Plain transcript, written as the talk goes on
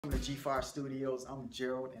from the G5 Studios. I'm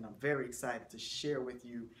Gerald and I'm very excited to share with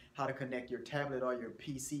you how to connect your tablet or your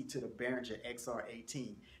PC to the Behringer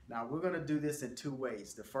XR18. Now we're going to do this in two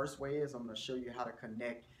ways. The first way is I'm going to show you how to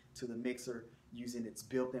connect to the mixer using its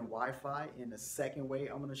built-in Wi-Fi, and the second way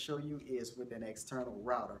I'm going to show you is with an external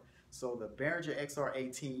router. So the Behringer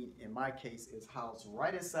XR18 in my case is housed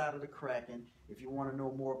right inside of the Krackin. If you want to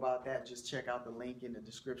know more about that, just check out the link in the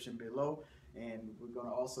description below. And we're going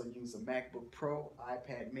to also use a MacBook Pro,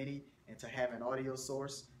 iPad mini, and to have an audio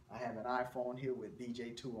source, I have an iPhone here with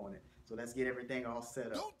DJ2 on it. So let's get everything all set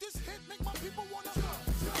up. Don't this hit make my people wanna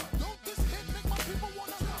jump? Don't this hit make my people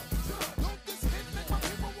wanna jump? Don't this hit make my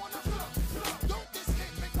people wanna jump? Don't this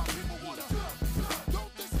hit make my people wanna jump?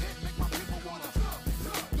 Don't this hit make my people wanna jump?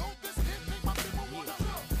 Don't this hit make my people wanna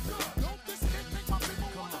jump? Don't this hit make my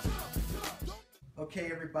people wanna jump?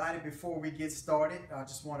 Okay everybody, before we get started, I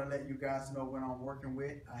just want to let you guys know what I'm working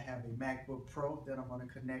with. I have a MacBook Pro that I'm going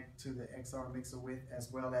to connect to the XR mixer with, as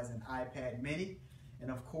well as an iPad mini. And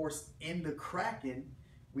of course, in the Krackin,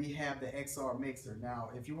 we have the XR mixer.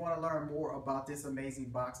 Now, if you want to learn more about this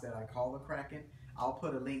amazing box that I call the Krackin, I'll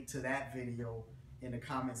put a link to that video in the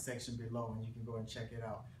comment section below and you can go and check it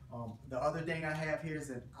out. The other thing I have here is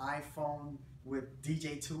an iPhone with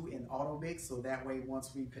DJ2 and auto mix, so that way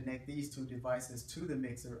once we connect these two devices to the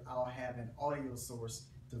mixer, I'll have an audio source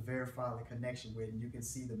to verify the connection with, and you can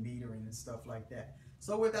see the metering and stuff like that.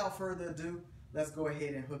 So without further ado, let's go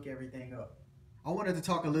ahead and hook everything up. I wanted to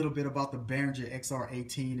talk a little bit about the Behringer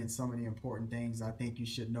XR18 and some of the important things I think you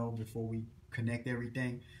should know before we connect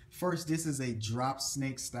everything. First, this is a drop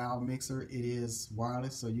snake style mixer. It is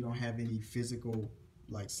wireless, so you don't have any physical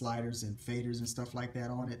like sliders and faders and stuff like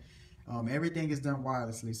that on it. Everything is done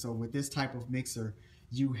wirelessly, so with this type of mixer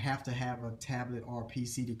you have to have a tablet or a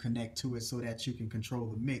PC to connect to it so that you can control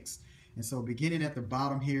the mix. And so beginning at the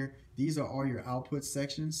bottom here, these are all your output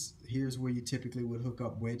sections. Here's where you typically would hook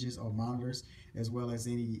up wedges or monitors, as well as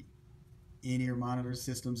any in-ear monitor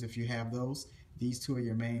systems if you have those. These two are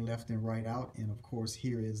your main left and right out, and of course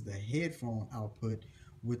here is the headphone output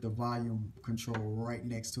with the volume control right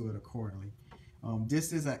next to it accordingly.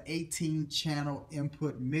 This is an 18 channel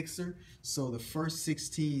input mixer, so the first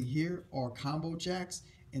 16 here are combo jacks,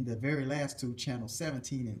 and the very last two, channel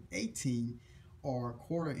 17 and 18, are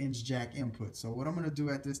 1/4 inch jack input. So what I'm going to do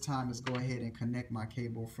at this time is go ahead and connect my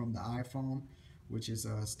cable from the iPhone, which is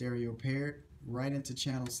stereo paired, right into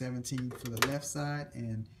channel 17 for the left side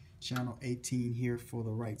and channel 18 here for the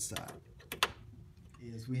right side.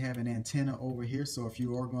 We have an antenna over here, so if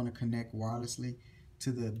you are going to connect wirelessly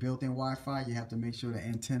to the built-in Wi-Fi, you have to make sure the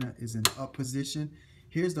antenna is in the up position.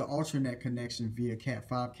 Here's the Ultranet connection via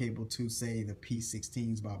Cat5 cable to, say, the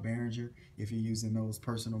P16s by Behringer, if you're using those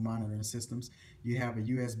personal monitoring systems. You have a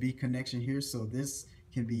USB connection here, so this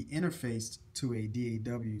can be interfaced to a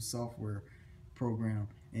DAW software program.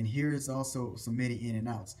 And here is also some MIDI in and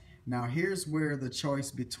outs. Now here's where the choice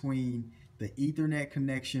between the Ethernet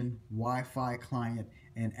connection, Wi-Fi client,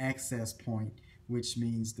 and access point, which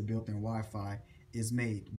means the built-in Wi-Fi, is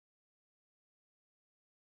made.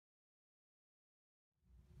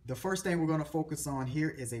 The first thing we're going to focus on here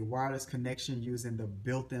is a wireless connection using the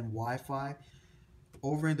built-in Wi-Fi.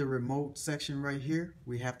 Over in the remote section right here,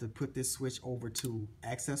 we have to put this switch over to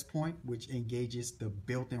access point, which engages the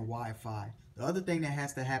built-in Wi-Fi. The other thing that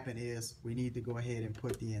has to happen is we need to go ahead and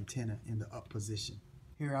put the antenna in the up position.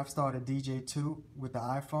 Here I've started DJ2 with the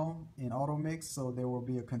iPhone in auto mix, so there will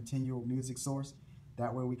be a continual music source.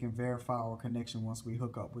 That way we can verify our connection once we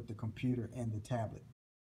hook up with the computer and the tablet.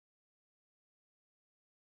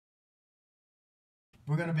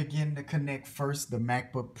 We're going to begin to connect first the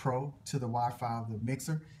MacBook Pro to the Wi-Fi of the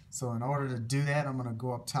mixer. So in order to do that, I'm going to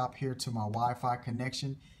go up top here to my Wi-Fi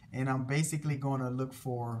connection, and I'm basically going to look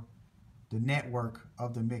for the network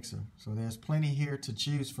of the mixer. So there's plenty here to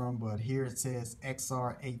choose from, but here it says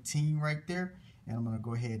XR18 right there, and I'm going to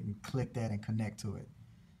go ahead and click that and connect to it.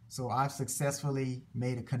 So I've successfully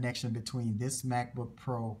made a connection between this MacBook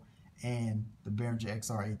Pro and the Behringer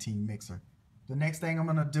XR18 mixer. The next thing I'm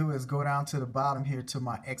going to do is go down to the bottom here to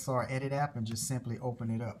my XR Edit app and just simply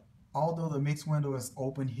open it up. Although the mix window is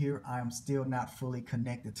open here, I'm still not fully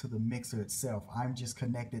connected to the mixer itself. I'm just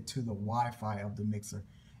connected to the Wi-Fi of the mixer.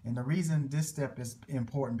 And the reason this step is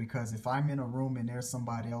important because if I'm in a room and there's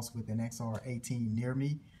somebody else with an XR18 near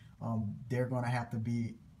me, they're going to have to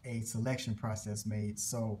be a selection process made.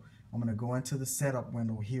 So I'm going to go into the setup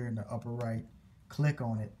window here in the upper right, click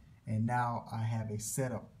on it, and now I have a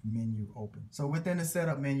setup menu open. So within the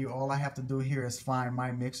setup menu, all I have to do here is find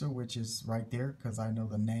my mixer, which is right there because I know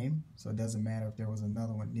the name, so it doesn't matter if there was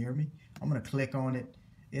another one near me. I'm going to click on it,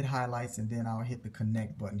 it highlights, and then I'll hit the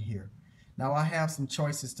connect button here. Now I have some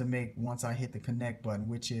choices to make once I hit the connect button,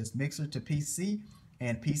 which is mixer to PC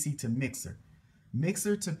and PC to mixer.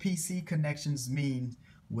 Mixer to PC connections mean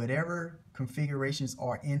whatever configurations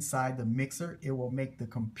are inside the mixer, it will make the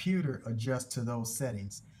computer adjust to those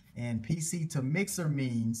settings. And PC to mixer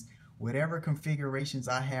means whatever configurations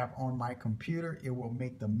I have on my computer, it will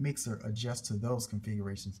make the mixer adjust to those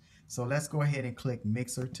configurations. So let's go ahead and click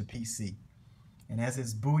mixer to PC. And as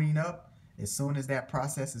it's booting up, as soon as that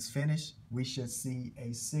process is finished, we should see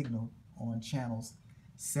a signal on channels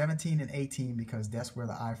 17 and 18 because that's where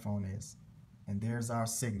the iPhone is. And there's our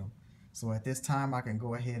signal. So at this time, I can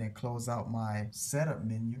go ahead and close out my setup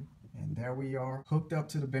menu. And there we are, hooked up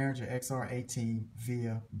to the Behringer XR18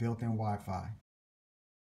 via built-in Wi-Fi.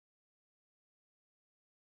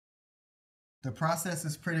 The process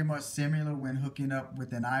is pretty much similar when hooking up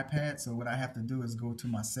with an iPad. So what I have to do is go to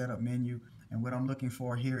my setup menu, and what I'm looking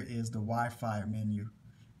for here is the Wi-Fi menu.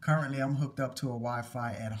 Currently, I'm hooked up to a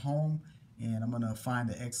Wi-Fi at home, and I'm going to find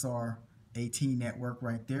the XR18 network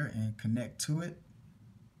right there and connect to it.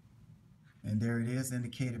 And there it is,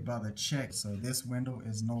 indicated by the check. So this window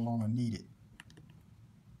is no longer needed.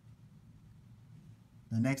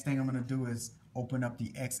 The next thing I'm going to do is open up the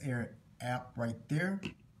XAIR app right there.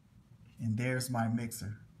 And there's my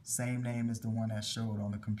mixer. Same name as the one that showed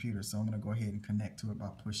on the computer. So I'm going to go ahead and connect to it by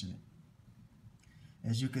pushing it.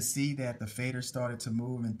 As you can see that the fader started to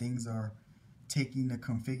move and things are taking the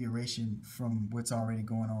configuration from what's already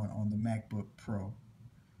going on the MacBook Pro.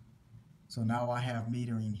 So now I have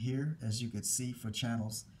metering here, as you can see, for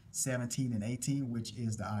channels 17 and 18, which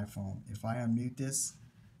is the iPhone. If I unmute this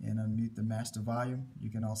and unmute the master volume, you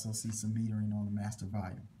can also see some metering on the master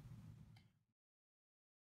volume.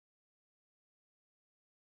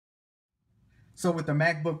 So with the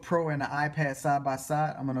MacBook Pro and the iPad side by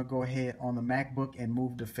side, I'm going to go ahead on the MacBook and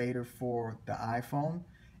move the fader for the iPhone.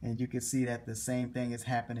 And you can see that the same thing is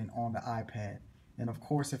happening on the iPad. And of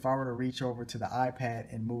course, if I were to reach over to the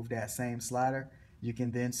iPad and move that same slider, you can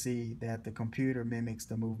then see that the computer mimics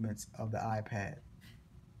the movements of the iPad.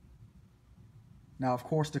 Now, of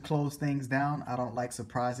course, to close things down, I don't like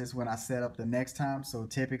surprises when I set up the next time. So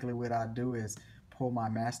typically what I do is pull my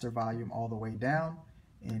master volume all the way down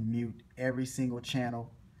and mute every single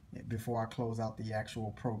channel before I close out the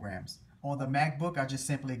actual programs. On the MacBook, I just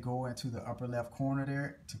simply go into the upper left corner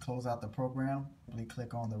there to close out the program. Simply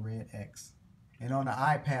click on the red X. And on the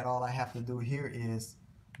iPad, all I have to do here is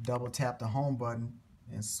double tap the home button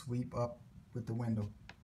and sweep up with the window.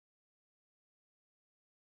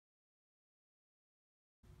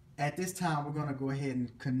 At this time, we're going to go ahead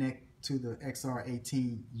and connect to the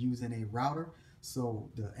XR18 using a router. So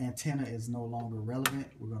the antenna is no longer relevant.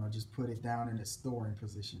 We're going to just put it down in its storing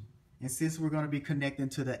position. And since we're going to be connecting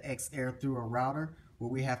to the XAIR through a router, what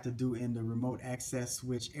we have to do in the remote access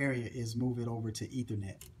switch area is move it over to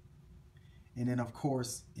Ethernet. And then of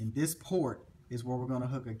course, in this port is where we're going to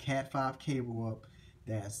hook a Cat5 cable up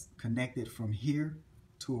that's connected from here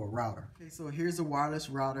to a router. Okay, so here's a wireless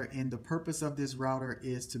router, and the purpose of this router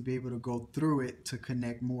is to be able to go through it to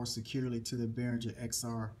connect more securely to the Behringer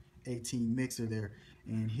XR18 mixer there.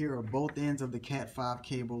 And here are both ends of the Cat5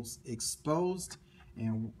 cables exposed,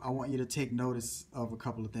 and I want you to take notice of a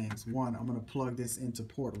couple of things. One, I'm going to plug this into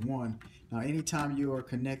port 1. Now anytime you are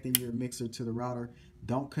connecting your mixer to the router,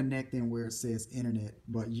 don't connect in where it says internet,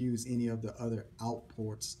 but use any of the other out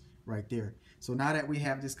ports right there. So now that we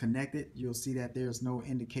have this connected, you'll see that there's no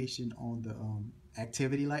indication on the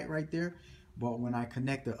activity light right there. But when I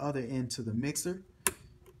connect the other end to the mixer,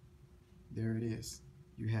 there it is.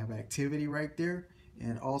 You have activity right there.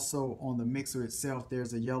 And also on the mixer itself,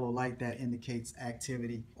 there's a yellow light that indicates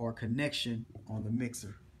activity or connection on the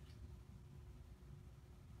mixer.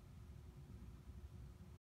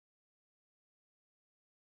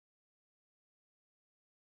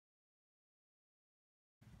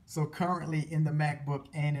 So currently in the MacBook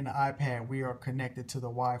and in the iPad, we are connected to the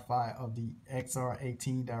Wi-Fi of the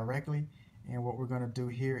XR18 directly. And what we're going to do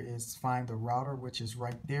here is find the router, which is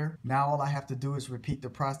right there. Now all I have to do is repeat the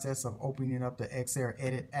process of opening up the XAIR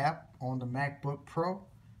Edit app on the MacBook Pro.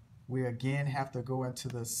 We again have to go into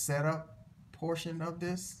the setup portion of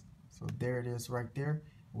this. So there it is right there.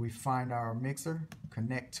 We find our mixer,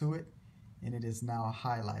 connect to it, and it is now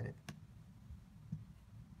highlighted.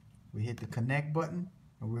 We hit the connect button,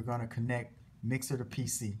 and we're going to connect mixer to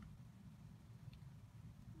PC.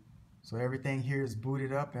 So everything here is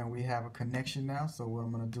booted up and we have a connection now. So what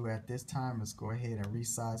I'm going to do at this time is go ahead and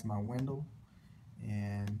resize my window,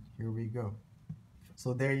 and here we go.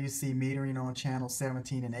 So there you see metering on channel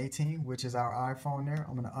 17 and 18, which is our iPhone there.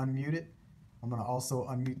 I'm going to unmute it. I'm going to also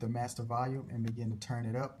unmute the master volume and begin to turn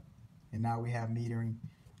it up. And now we have metering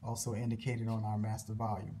also indicated on our master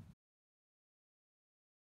volume.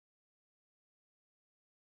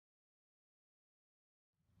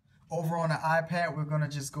 Over on the iPad, we're going to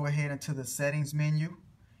just go ahead into the settings menu,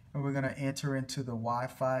 and we're going to enter into the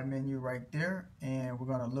Wi-Fi menu right there, and we're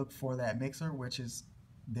going to look for that mixer, which is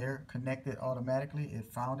there connected automatically. It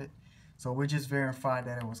found it. So we just verified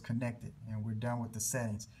that it was connected, and we're done with the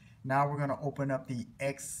settings. Now we're going to open up the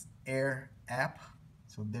XAIR app.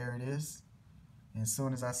 So there it is. And as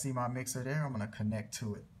soon as I see my mixer there, I'm going to connect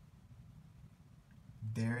to it.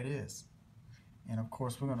 There it is. And of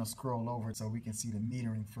course, we're going to scroll over so we can see the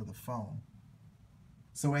metering for the phone.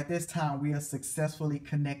 So at this time, we are successfully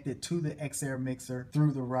connected to the XAIR mixer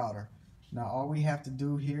through the router. Now, all we have to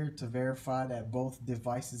do here to verify that both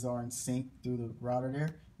devices are in sync through the router there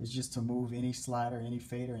is just to move any slider, any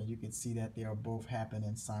fader, and you can see that they are both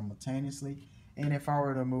happening simultaneously. And if I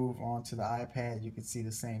were to move on to the iPad, you can see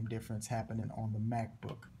the same difference happening on the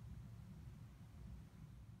MacBook.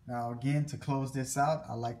 Now again, to close this out,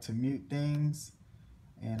 I like to mute things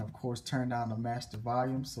and of course turn down the master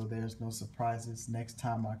volume so there's no surprises next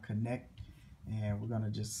time I connect. And we're going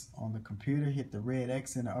to just on the computer hit the red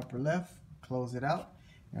X in the upper left, close it out,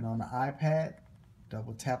 and on the iPad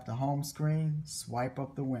double tap the home screen, swipe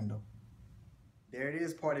up the window. There it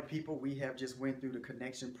is, party people. We have just went through the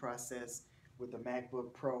connection process with the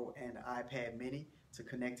MacBook Pro and iPad mini to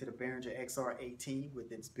connect to the Behringer XR18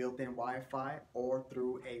 with its built-in Wi-Fi or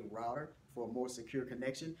through a router for a more secure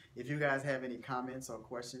connection. If you guys have any comments or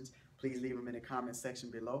questions, please leave them in the comment section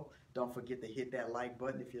below. Don't forget to hit that like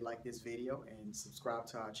button if you like this video and subscribe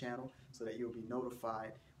to our channel so that you'll be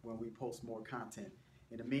notified when we post more content.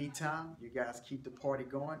 In the meantime, you guys keep the party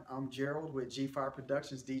going. I'm Gerald with G5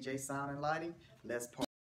 Productions, DJ Sound and Lighting. Let's party.